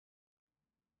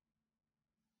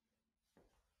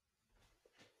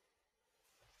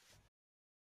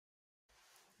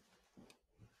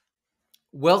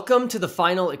Welcome to the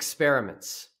final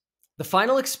experiments. The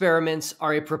final experiments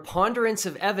are a preponderance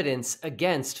of evidence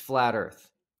against flat Earth.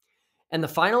 And the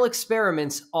final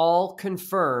experiments all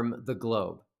confirm the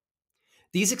globe.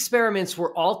 These experiments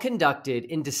were all conducted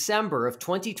in December of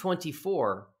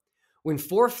 2024 when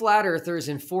 4 flat earthers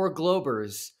and 4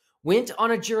 globers went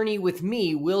on a journey with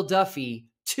me, Will Duffy,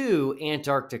 to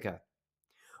Antarctica.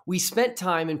 We spent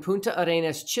time in Punta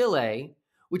Arenas, Chile,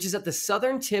 which is at the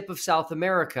southern tip of South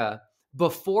America,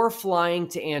 before flying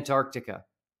to Antarctica.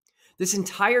 This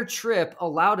entire trip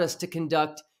allowed us to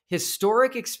conduct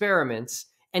historic experiments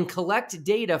and collect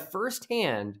data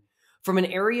firsthand from an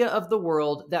area of the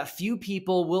world that few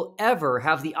people will ever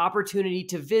have the opportunity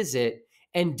to visit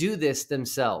and do this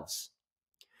themselves.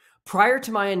 Prior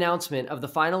to my announcement of the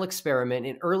final experiment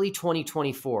in early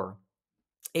 2024,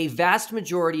 a vast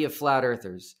majority of flat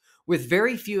earthers, with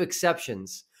very few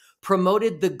exceptions,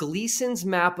 promoted the Gleason's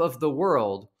map of the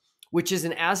world, which is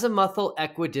an azimuthal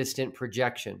equidistant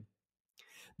projection.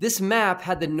 This map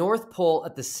had the North Pole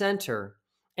at the center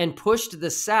and pushed the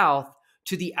south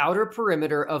to the outer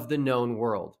perimeter of the known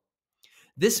world.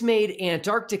 This made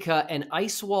Antarctica an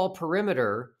ice wall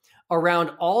perimeter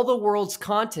around all the world's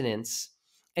continents,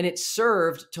 and it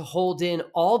served to hold in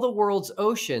all the world's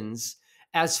oceans,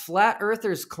 as flat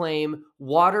earthers claim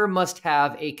water must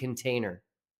have a container.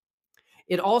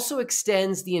 It also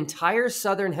extends the entire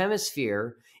southern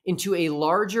hemisphere into a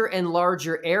larger and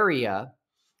larger area,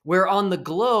 where on the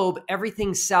globe,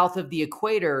 everything south of the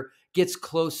equator gets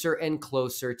closer and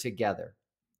closer together.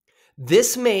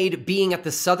 This made being at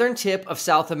the southern tip of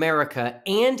South America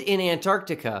and in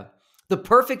Antarctica the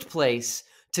perfect place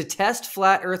to test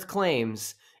flat Earth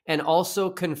claims and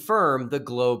also confirm the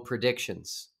globe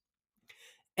predictions.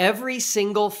 Every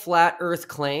single flat Earth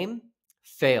claim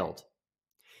failed.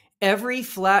 Every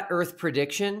flat Earth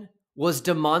prediction was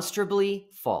demonstrably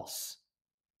false.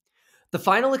 The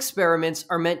final experiments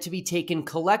are meant to be taken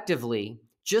collectively,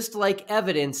 just like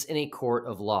evidence in a court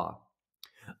of law.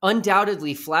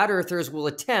 Undoubtedly, flat earthers will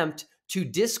attempt to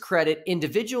discredit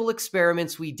individual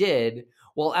experiments we did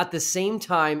while at the same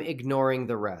time ignoring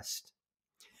the rest.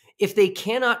 If they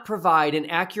cannot provide an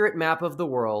accurate map of the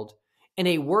world and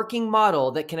a working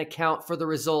model that can account for the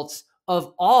results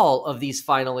of all of these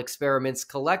final experiments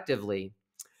collectively,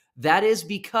 that is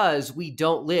because we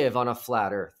don't live on a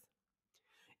flat Earth.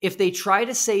 If they try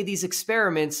to say these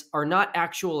experiments are not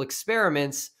actual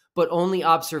experiments, but only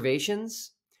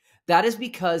observations, that is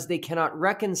because they cannot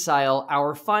reconcile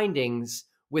our findings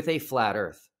with a flat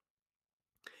Earth.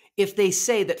 If they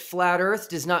say that flat Earth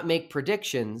does not make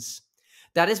predictions,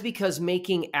 that is because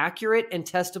making accurate and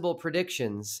testable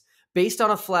predictions based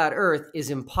on a flat Earth is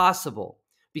impossible,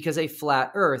 because a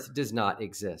flat Earth does not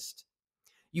exist.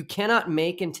 You cannot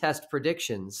make and test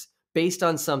predictions based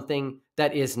on something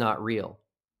that is not real.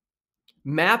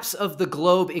 Maps of the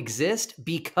globe exist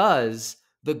because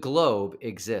the globe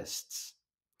exists.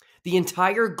 The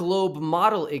entire globe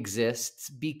model exists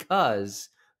because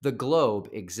the globe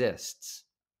exists.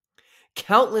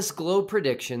 Countless globe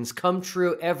predictions come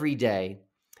true every day,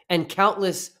 and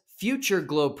countless future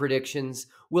globe predictions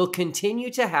will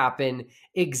continue to happen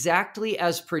exactly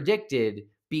as predicted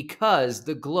because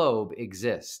the globe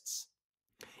exists.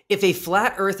 If a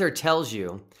flat earther tells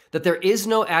you that there is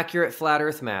no accurate flat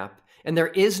Earth map and there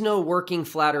is no working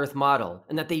flat Earth model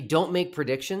and that they don't make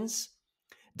predictions,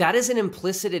 that is an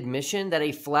implicit admission that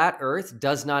a flat Earth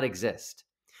does not exist,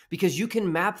 because you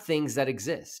can map things that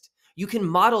exist. You can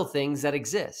model things that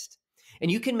exist.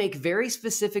 And you can make very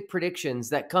specific predictions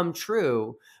that come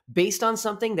true based on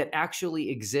something that actually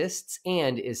exists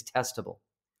and is testable.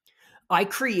 I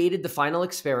created the final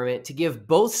experiment to give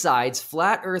both sides,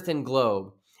 flat Earth and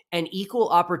globe, an equal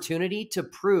opportunity to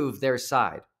prove their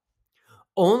side.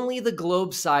 Only the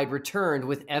globe side returned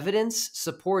with evidence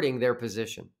supporting their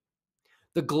position.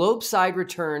 The globe side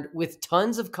returned with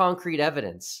tons of concrete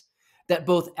evidence that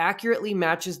both accurately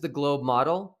matches the globe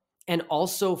model and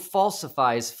also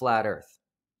falsifies flat Earth.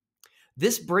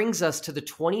 This brings us to the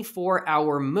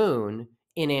 24-hour moon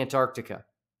in Antarctica.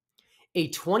 A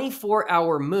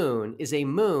 24-hour moon is a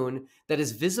moon that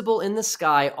is visible in the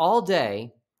sky all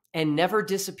day and never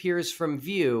disappears from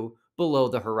view below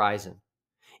the horizon.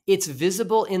 It's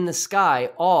visible in the sky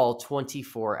all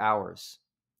 24 hours.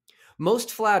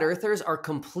 Most flat earthers are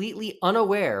completely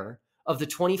unaware of the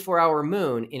 24-hour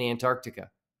moon in Antarctica.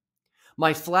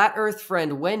 My flat earth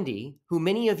friend Wendy, who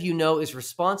many of you know is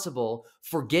responsible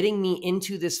for getting me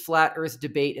into this flat earth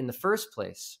debate in the first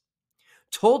place,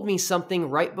 told me something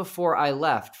right before I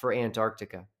left for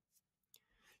Antarctica.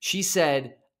 She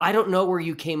said, "I don't know where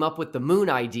you came up with the moon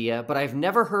idea, but I've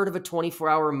never heard of a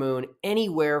 24-hour moon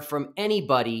anywhere from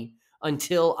anybody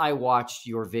until I watched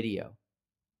your video.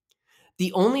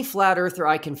 The only flat earther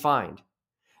I can find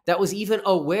that was even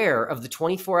aware of the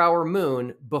 24-hour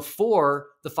moon before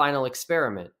the final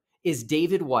experiment is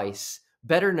David Weiss,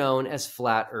 better known as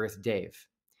Flat Earth Dave.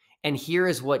 And here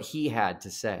is what he had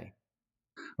to say.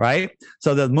 Right?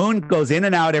 So the moon goes in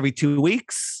and out every 2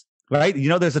 weeks, right? You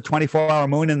know, there's a 24-hour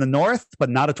moon in the north, but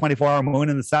not a 24-hour moon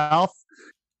in the south.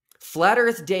 Flat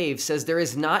Earth Dave says there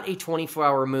is not a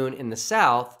 24-hour moon in the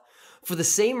south for the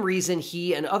same reason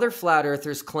he and other flat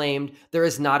earthers claimed there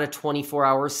is not a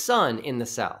 24-hour sun in the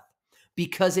south,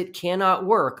 because it cannot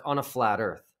work on a flat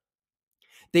earth.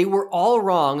 They were all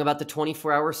wrong about the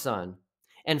 24-hour sun,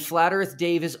 and Flat Earth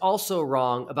Dave is also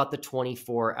wrong about the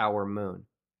 24-hour moon.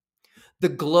 The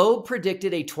globe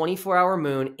predicted a 24-hour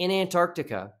moon in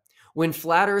Antarctica when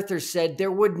flat earthers said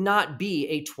there would not be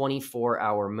a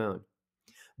 24-hour moon.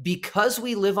 Because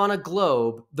we live on a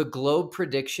globe, the globe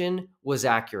prediction was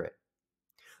accurate.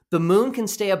 The moon can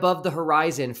stay above the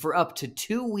horizon for up to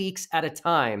 2 weeks at a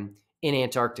time in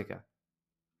Antarctica.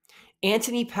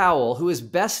 Anthony Powell, who is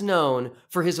best known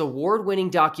for his award-winning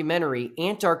documentary,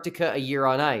 Antarctica: A Year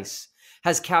on Ice,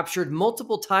 has captured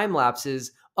multiple time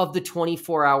lapses of the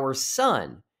 24-hour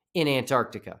sun in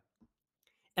Antarctica.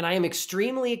 And I am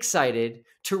extremely excited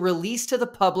to release to the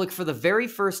public for the very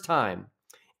first time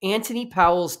Anthony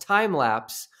Powell's time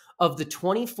lapse of the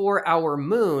 24-hour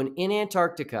moon in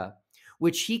Antarctica,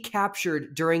 which he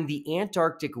captured during the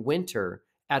Antarctic winter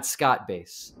at Scott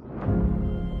Base.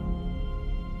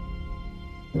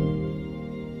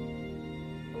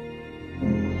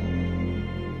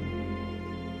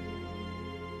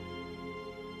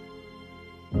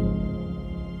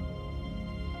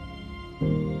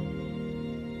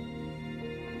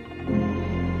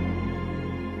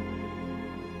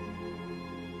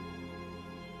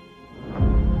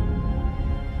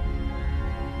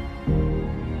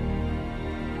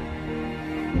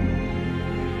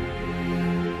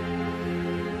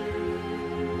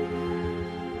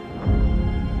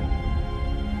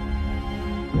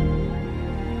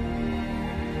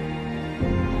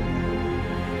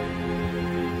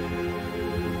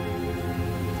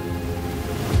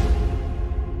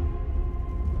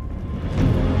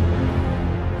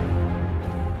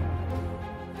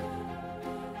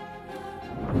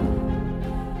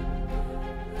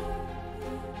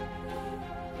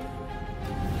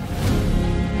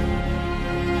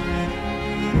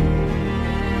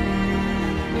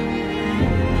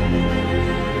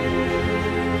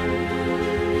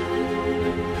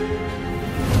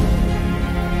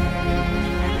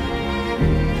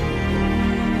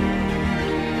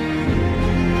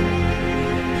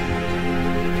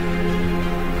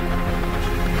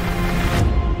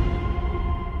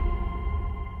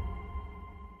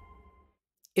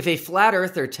 If a flat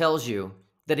earther tells you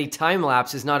that a time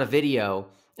lapse is not a video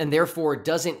and therefore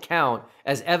doesn't count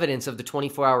as evidence of the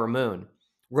 24-hour moon,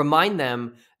 remind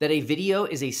them that a video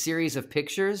is a series of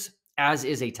pictures, as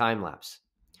is a time lapse.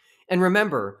 And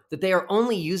remember that they are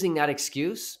only using that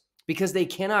excuse because they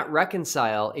cannot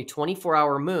reconcile a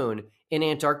 24-hour moon in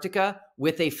Antarctica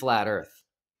with a flat earth.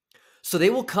 So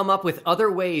they will come up with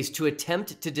other ways to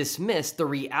attempt to dismiss the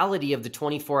reality of the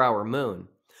 24-hour moon.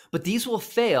 But these will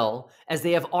fail as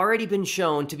they have already been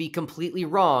shown to be completely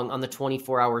wrong on the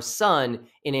 24-hour sun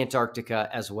in Antarctica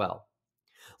as well.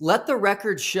 Let the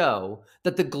record show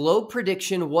that the globe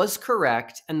prediction was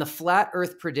correct and the flat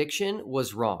earth prediction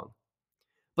was wrong.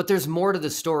 But there's more to the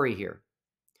story here.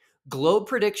 Globe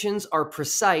predictions are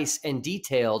precise and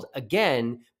detailed,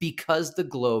 again, because the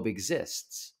globe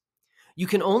exists. You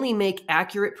can only make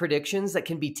accurate predictions that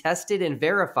can be tested and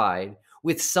verified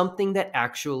with something that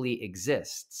actually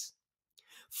exists.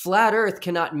 Flat Earth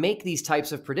cannot make these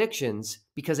types of predictions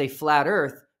because a flat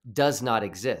Earth does not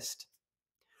exist.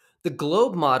 The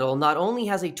globe model not only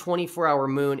has a 24-hour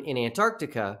moon in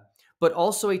Antarctica, but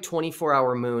also a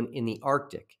 24-hour moon in the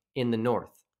Arctic, in the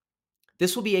north.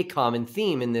 This will be a common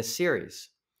theme in this series,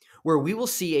 where we will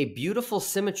see a beautiful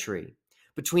symmetry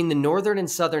between the northern and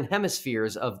southern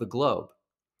hemispheres of the globe,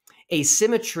 a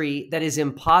symmetry that is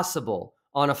impossible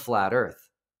on a flat Earth.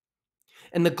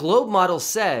 And the globe model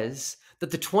says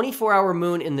that the 24-hour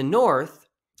moon in the north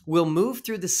will move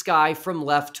through the sky from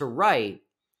left to right,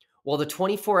 while the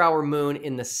 24-hour moon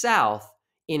in the south,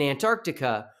 in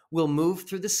Antarctica, will move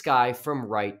through the sky from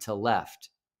right to left.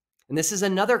 And this is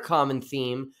another common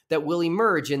theme that will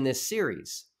emerge in this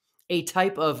series, a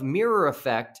type of mirror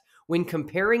effect when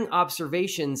comparing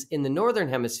observations in the northern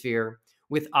hemisphere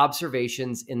with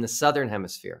observations in the southern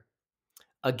hemisphere.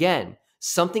 Again,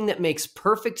 something that makes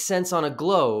perfect sense on a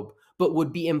globe, but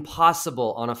would be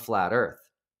impossible on a flat Earth.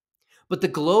 But the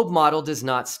globe model does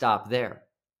not stop there.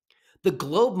 The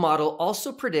globe model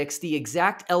also predicts the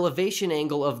exact elevation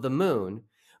angle of the moon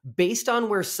based on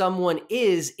where someone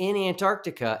is in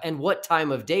Antarctica and what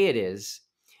time of day it is,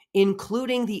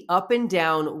 including the up and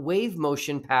down wave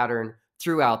motion pattern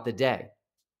throughout the day.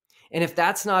 And if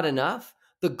that's not enough,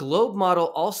 the globe model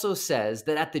also says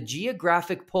that at the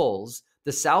geographic poles,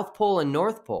 the South Pole and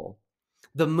North Pole,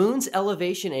 the moon's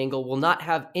elevation angle will not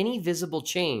have any visible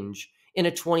change in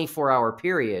a 24-hour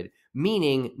period,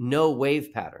 meaning no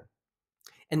wave pattern.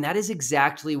 And that is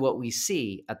exactly what we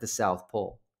see at the South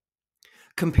Pole.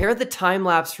 Compare the time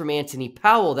lapse from Anthony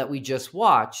Powell that we just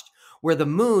watched, where the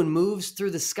moon moves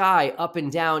through the sky up and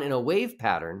down in a wave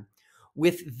pattern,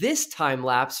 with this time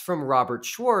lapse from Robert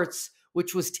Schwartz,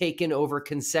 which was taken over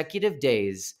consecutive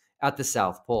days at the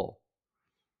South Pole.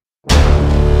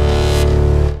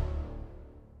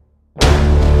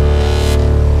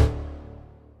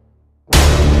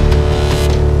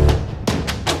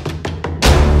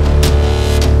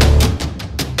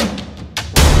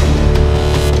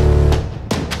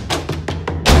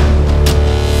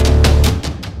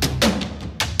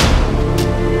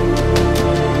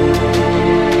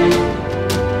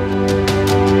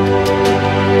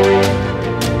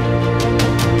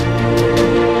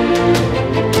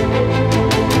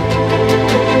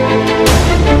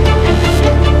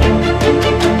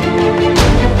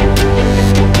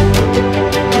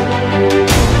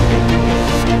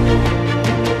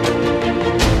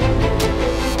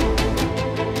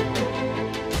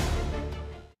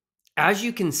 As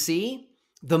you can see,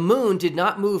 the moon did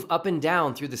not move up and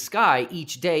down through the sky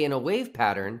each day in a wave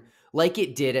pattern like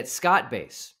it did at Scott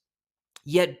Base.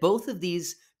 Yet both of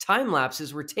these time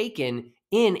lapses were taken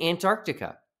in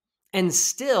Antarctica. And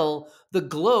still, the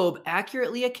globe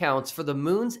accurately accounts for the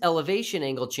moon's elevation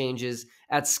angle changes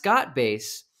at Scott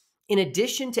Base, in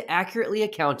addition to accurately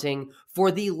accounting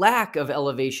for the lack of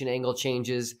elevation angle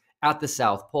changes at the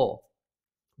South Pole.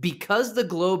 Because the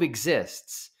globe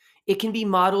exists, it can be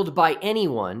modeled by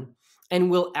anyone and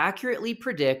will accurately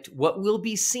predict what will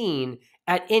be seen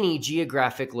at any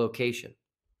geographic location.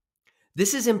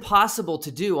 This is impossible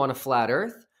to do on a flat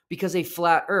Earth because a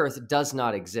flat Earth does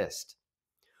not exist.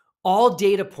 All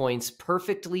data points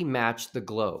perfectly match the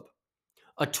globe.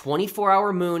 A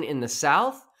 24-hour moon in the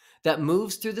south that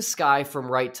moves through the sky from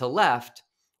right to left,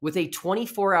 with a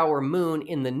 24-hour moon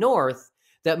in the north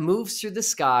that moves through the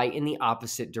sky in the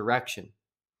opposite direction.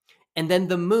 And then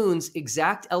the moon's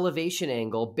exact elevation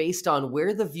angle based on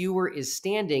where the viewer is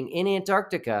standing in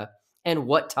Antarctica and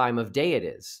what time of day it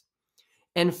is.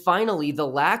 And finally, the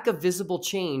lack of visible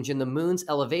change in the moon's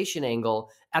elevation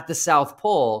angle at the South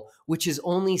Pole, which is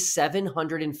only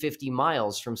 750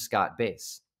 miles from Scott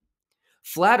Base.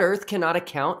 Flat Earth cannot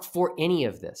account for any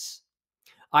of this.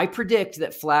 I predict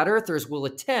that flat earthers will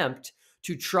attempt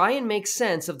to try and make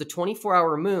sense of the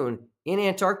 24-hour moon in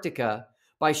Antarctica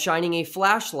by shining a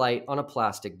flashlight on a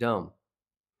plastic dome.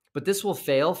 But this will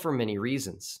fail for many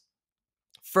reasons.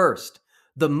 First,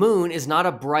 the moon is not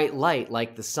a bright light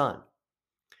like the sun.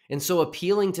 And so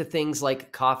appealing to things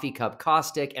like coffee cup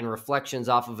caustic and reflections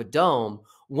off of a dome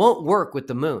won't work with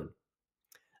the moon,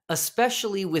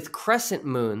 especially with crescent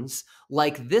moons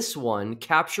like this one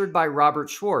captured by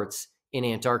Robert Schwartz in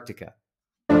Antarctica.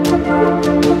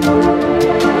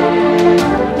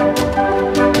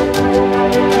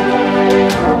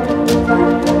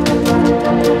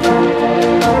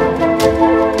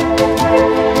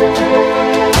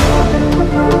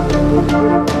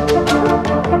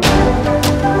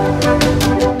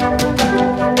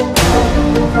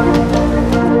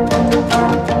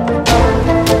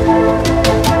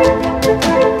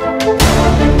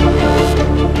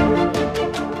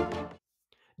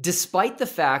 Despite the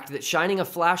fact that shining a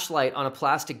flashlight on a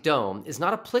plastic dome is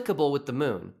not applicable with the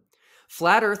moon,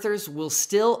 flat earthers will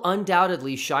still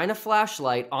undoubtedly shine a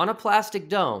flashlight on a plastic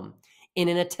dome in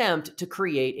an attempt to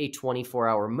create a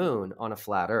 24-hour moon on a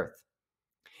flat Earth.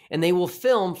 And they will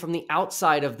film from the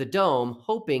outside of the dome,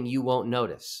 hoping you won't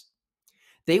notice.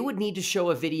 They would need to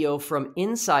show a video from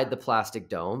inside the plastic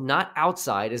dome, not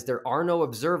outside, as there are no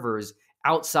observers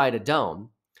outside a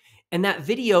dome. And that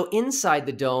video inside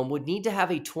the dome would need to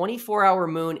have a 24-hour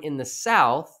moon in the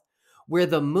south, where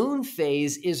the moon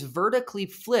phase is vertically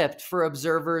flipped for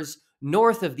observers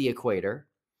north of the equator,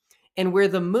 and where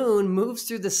the moon moves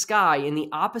through the sky in the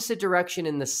opposite direction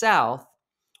in the south,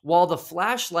 while the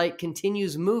flashlight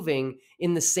continues moving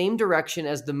in the same direction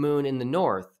as the moon in the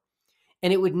north.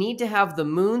 And it would need to have the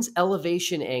moon's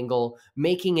elevation angle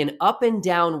making an up and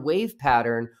down wave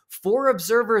pattern for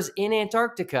observers in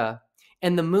Antarctica,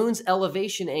 and the moon's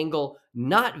elevation angle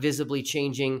not visibly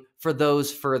changing for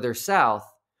those further south,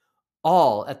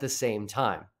 all at the same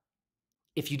time.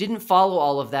 If you didn't follow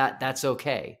all of that, that's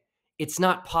okay. It's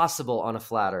not possible on a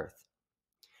flat Earth.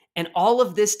 And all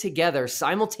of this together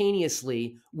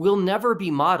simultaneously will never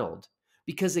be modeled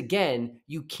because, again,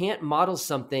 you can't model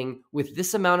something with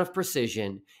this amount of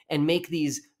precision and make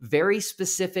these very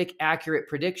specific, accurate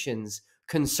predictions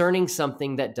concerning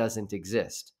something that doesn't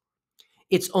exist.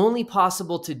 It's only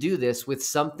possible to do this with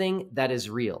something that is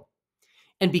real.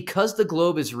 And because the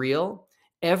globe is real,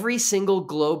 every single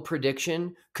globe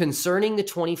prediction concerning the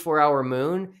 24-hour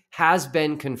moon has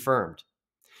been confirmed.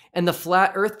 And the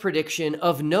flat Earth prediction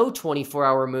of no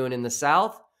 24-hour moon in the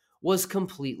south was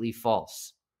completely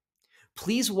false.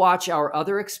 Please watch our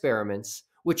other experiments,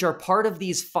 which are part of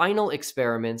these final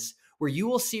experiments, where you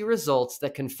will see results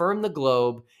that confirm the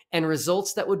globe and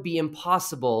results that would be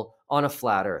impossible on a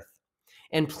flat Earth.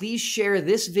 And please share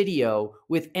this video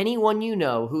with anyone you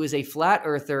know who is a flat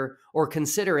earther or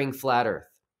considering flat Earth.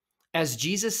 As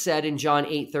Jesus said in John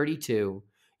 8:32,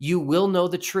 you will know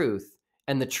the truth,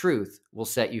 and the truth will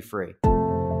set you free.